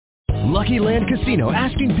Lucky Land Casino,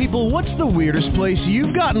 asking people, what's the weirdest place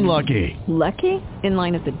you've gotten lucky? Lucky? In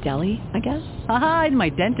line at the deli, I guess? Aha, in my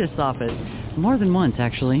dentist's office. More than once,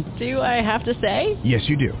 actually. Do I have to say? Yes,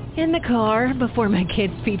 you do. In the car before my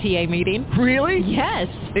kids' PTA meeting. Really? Yes.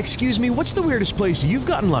 Excuse me, what's the weirdest place you've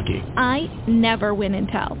gotten lucky? I never win and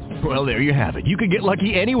tell. Well, there you have it. You can get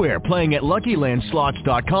lucky anywhere, playing at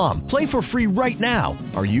LuckyLandSlots.com. Play for free right now.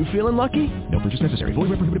 Are you feeling lucky? No purchase necessary. Void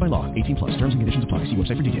where prohibited by law. 18 plus. Terms and conditions apply. See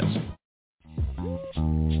website for details.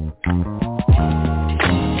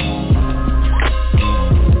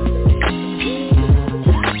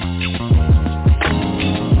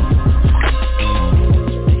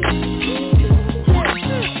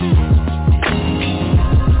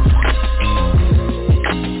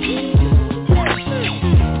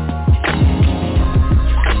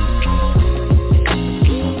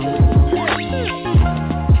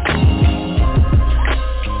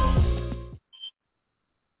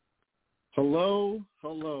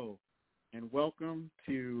 Hello, and welcome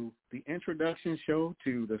to the introduction show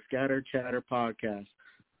to the Scatter Chatter podcast.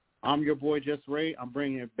 I'm your boy Jussray. I'm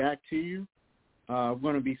bringing it back to you. I'm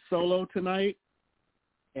going to be solo tonight,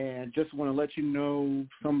 and just want to let you know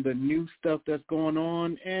some of the new stuff that's going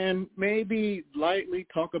on, and maybe lightly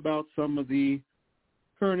talk about some of the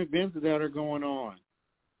current events that are going on.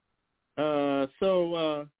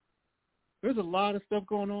 There's a lot of stuff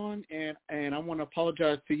going on, and I want to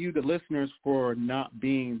apologize to you, the listeners, for not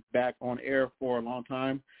being back on air for a long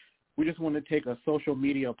time. We just want to take a social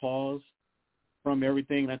media pause from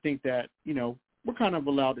everything, and I think that, we're kind of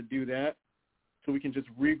allowed to do that so we can just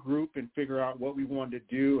regroup and figure out what we wanted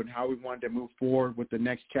to do and how we wanted to move forward with the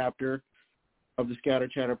next chapter of the Scatter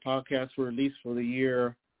Chatter podcast for release for the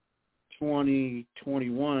year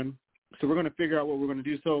 2021. So we're going to figure out what we're going to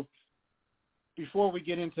do. So before we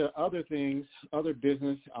get into other things, other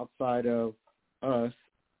business outside of us,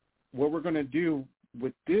 what we're going to do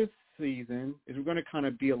with this season is we're going to kind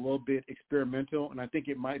of be a little bit experimental, and I think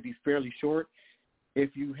it might be fairly short.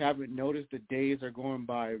 If you haven't noticed, the days are going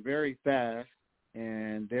by very fast,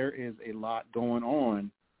 and there is a lot going on.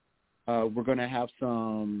 We're going to have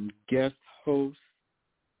some guest hosts,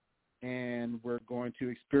 and we're going to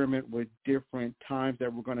experiment with different times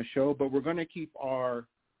that we're going to show, but we're going to keep our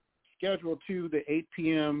schedule to the 8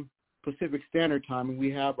 p.m. Pacific Standard Time, and we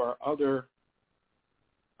have our other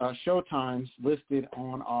show times listed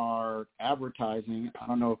on our advertising. I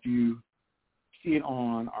don't know if you see it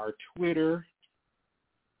on our Twitter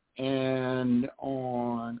and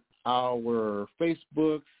on our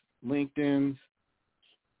Facebooks, LinkedIn's.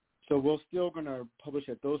 So we're still going to publish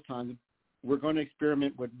at those times. We're going to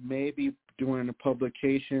experiment with maybe doing the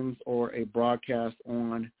publications or a broadcast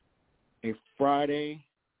on a Friday,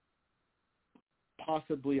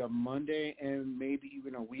 possibly a Monday, and maybe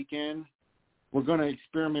even a weekend. We're going to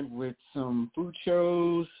experiment with some food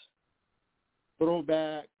shows,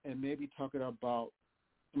 throwback, and maybe talking about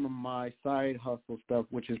some of my side hustle stuff,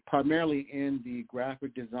 which is primarily in the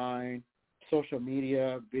graphic design, social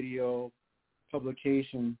media, video,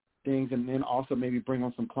 publication things, and then also maybe bring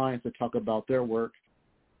on some clients to talk about their work.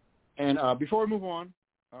 And before we move on,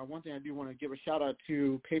 one thing I do want to give a shout-out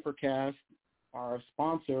to Papercast, our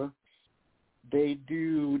sponsor. They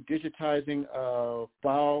do digitizing of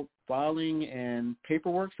filing and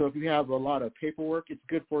paperwork. So if you have a lot of paperwork, it's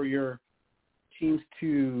good for your teams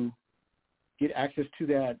to get access to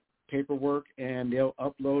that paperwork, and they'll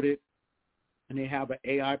upload it. And they have an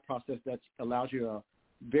AI process that allows you a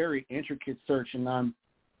very intricate search. And I'm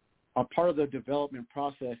a part of the development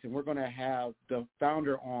process, and we're going to have the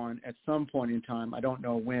founder on at some point in time. I don't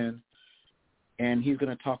know when. And he's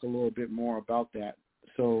going to talk a little bit more about that.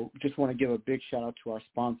 So just want to give a big shout out to our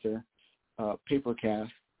sponsor, Papercast.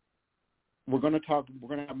 We're going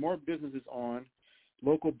to have more businesses on,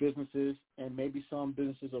 local businesses, and maybe some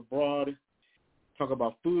businesses abroad, talk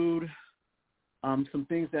about food, some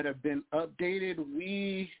things that have been updated.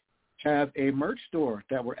 We have a merch store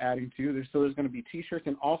that we're adding to. So there's going to be T-shirts,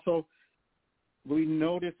 and also we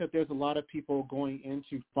noticed that there's a lot of people going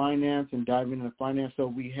into finance and diving into finance. So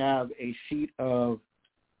we have a sheet of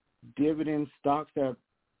dividend stocks that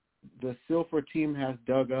the Silver team has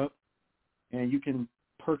dug up, and you can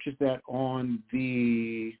purchase that on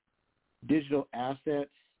the digital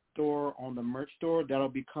assets store on the merch store. That'll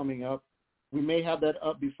be coming up. We may have that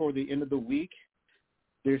up before the end of the week.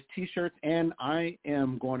 There's T-shirts, and I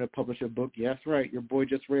am going to publish a book. Yes, right. Your boy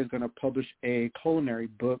Jussray is going to publish a culinary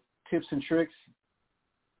book, tips and tricks,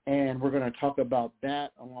 and we're going to talk about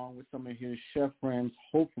that along with some of his chef friends.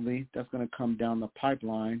 Hopefully, that's going to come down the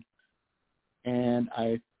pipeline. And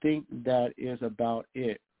I think that is about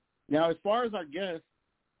it. Now, as far as our guests,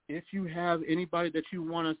 if you have anybody that you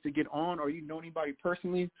want us to get on, or you know anybody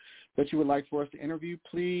personally that you would like for us to interview,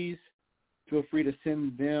 please feel free to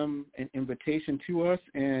send them an invitation to us,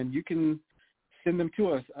 and you can send them to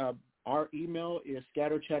us. Our email is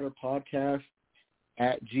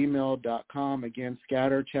scatterchatterpodcast@gmail.com. Again,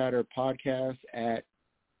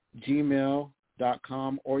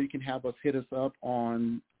 scatterchatterpodcast@gmail.com, or you can have us hit us up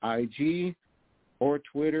on IG or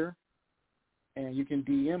Twitter, and you can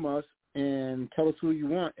DM us and tell us who you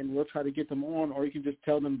want, and we'll try to get them on, or you can just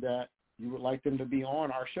tell them that you would like them to be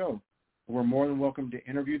on our show. We're more than welcome to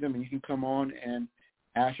interview them, and you can come on and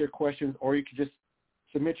ask your questions, or you can just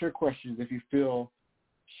submit your questions if you feel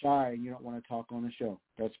shy and you don't want to talk on the show.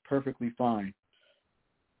 That's perfectly fine.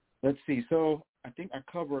 Let's see. So I think I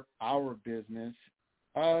covered our business.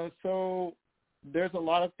 So there's a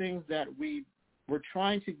lot of things that we're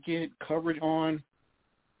trying to get coverage on.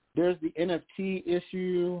 There's the NFT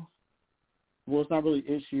issue. Well, it's not really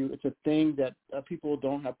an issue. It's a thing that people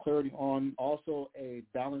don't have clarity on. Also, a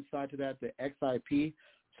balance side to that, the XIP.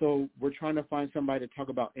 So we're trying to find somebody to talk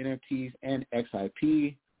about NFTs and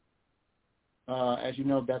XIP. As you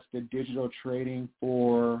know, that's the digital trading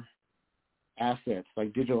for assets,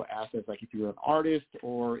 like digital assets, like if you're an artist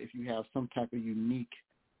or if you have some type of unique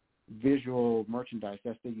visual merchandise.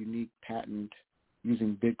 That's the unique patent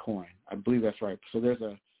using Bitcoin. I believe that's right. So there's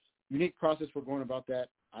a unique process for going about that.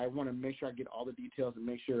 I want to make sure I get all the details and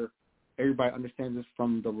make sure everybody understands this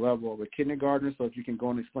from the level of a kindergartner, so if you can go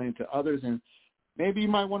and explain it to others, and maybe you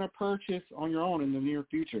might want to purchase on your own in the near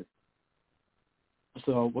future.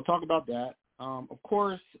 So we'll talk about that. Of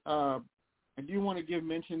course, I do want to give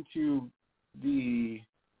mention to the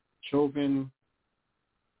Chauvin,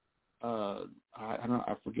 I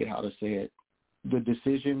forget how to say it, the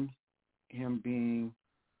decision, him being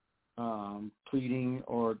pleading,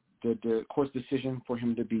 or the court's decision for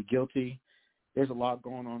him to be guilty. There's a lot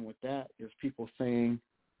going on with that. There's people saying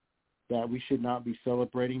that we should not be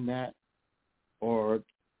celebrating that or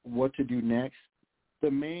what to do next.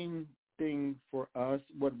 The main thing for us,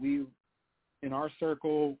 what we, in our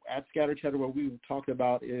circle at Scatter Chatter, what we talked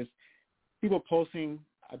about is people posting,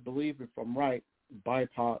 I believe if I'm right,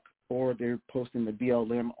 BIPOC, or they're posting the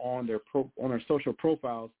BLM on their social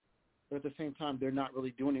profiles. But at the same time, they're not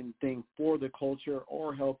really doing anything for the culture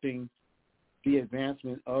or helping the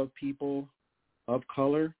advancement of people of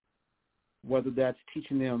color, whether that's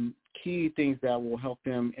teaching them key things that will help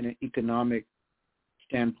them in an economic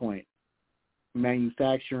standpoint,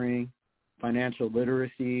 manufacturing, financial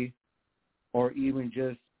literacy, or even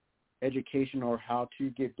just education or how to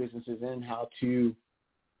get businesses in, how to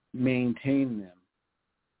maintain them.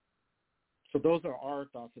 So those are our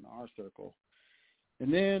thoughts in our circle.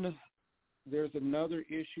 And then there's another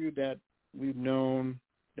issue that we've known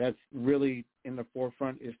that's really in the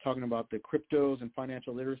forefront is talking about the cryptos and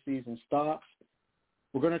financial literacies and stocks.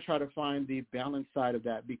 We're going to try to find the balance side of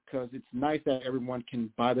that, because it's nice that everyone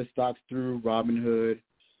can buy the stocks through Robinhood,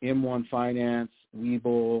 M1 Finance,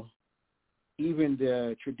 Webull, even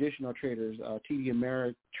the traditional traders, TD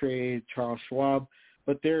Ameritrade, Charles Schwab,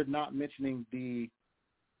 but they're not mentioning the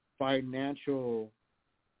financial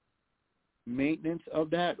maintenance of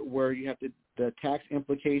that, where you have the tax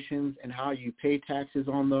implications and how you pay taxes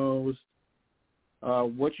on those,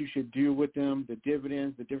 what you should do with them, the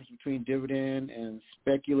dividends, the difference between dividend and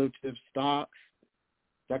speculative stocks.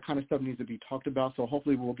 That kind of stuff needs to be talked about. So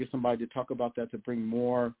hopefully we'll get somebody to talk about that to bring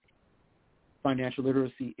more financial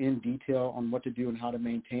literacy in detail on what to do and how to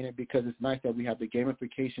maintain it, because it's nice that we have the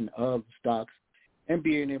gamification of stocks and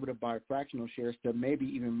being able to buy fractional shares to maybe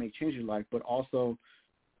even make change in life, but also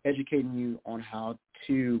educating you on how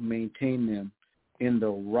to maintain them in the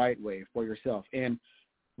right way for yourself. And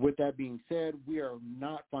with that being said, we are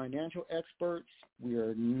not financial experts. We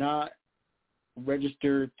are not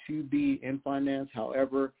registered to be in finance.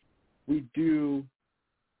 However, we do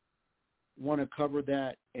want to cover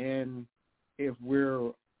that. And if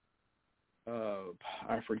we're,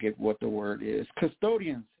 I forget what the word is,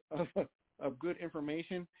 custodians of good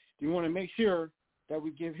information, you want to make sure that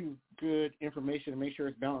we give you good information and make sure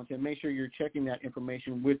it's balanced, and make sure you're checking that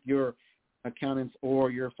information with your accountants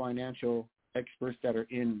or your financial experts that are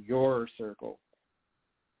in your circle.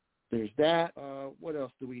 There's that. What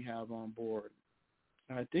else do we have on board?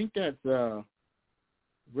 I think that's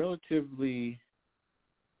relatively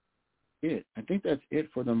it. I think that's it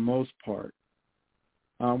for the most part.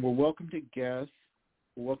 We're welcome to guests.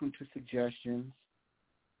 We're welcome to suggestions.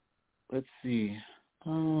 Let's see.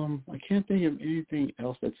 I can't think of anything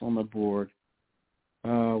else that's on the board.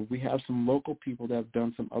 We have some local people that have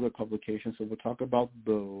done some other publications, so we'll talk about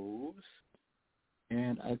those.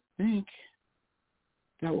 And I think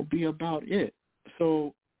that will be about it.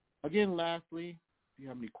 So Again, lastly, if you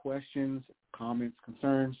have any questions, comments,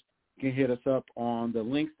 concerns, you can hit us up on the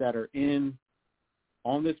links that are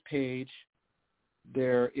on this page.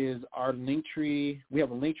 There is our Linktree. We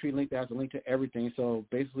have a Linktree link that has a link to everything. So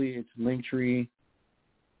basically it's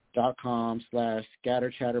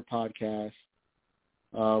linktree.com/scatterchatterpodcast.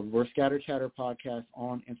 We're Scatter Chatter Podcast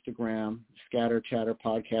on Instagram, Scatter Chatter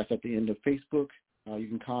Podcast at the end of Facebook. You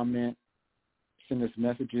can comment, send us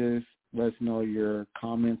messages, let us know your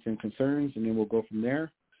comments and concerns, and then we'll go from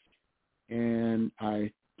there. And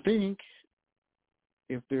I think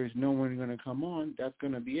if there's no one going to come on, that's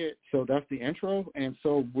going to be it. So that's the intro. And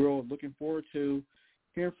so we're looking forward to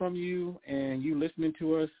hearing from you and you listening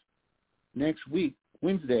to us next week,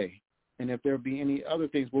 Wednesday. And if there be any other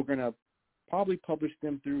things, we're going to probably publish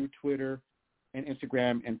them through Twitter and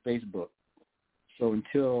Instagram and Facebook. So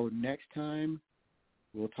until next time,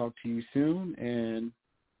 we'll talk to you soon and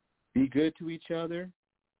be good to each other.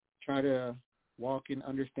 Try to walk in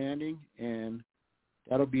understanding, and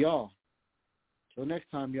that'll be all. Till next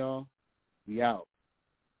time, y'all, we out.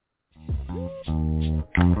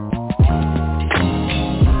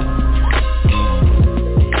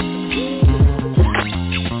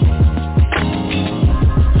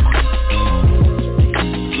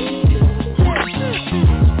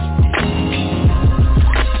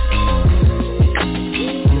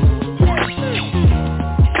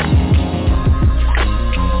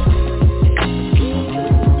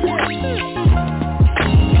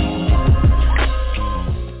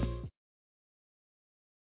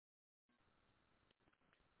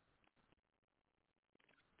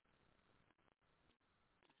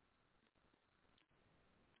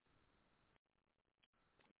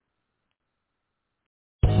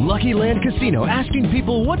 Lucky Land Casino, asking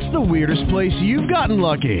people, what's the weirdest place you've gotten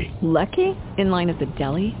lucky? Lucky? In line at the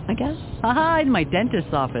deli, I guess? Aha, in my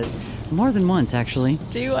dentist's office. More than once, actually.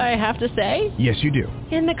 Do I have to say? Yes, you do.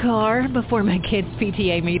 In the car before my kids'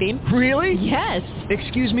 PTA meeting. Really? Yes.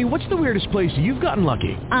 Excuse me, what's the weirdest place you've gotten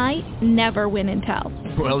lucky? I never win and tell.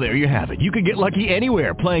 Well, there you have it. You can get lucky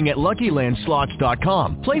anywhere, playing at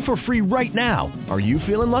LuckyLandSlots.com. Play for free right now. Are you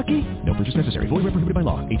feeling lucky? No purchase necessary. Void where prohibited by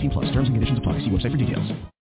law. 18+. Terms and conditions apply. See website for details.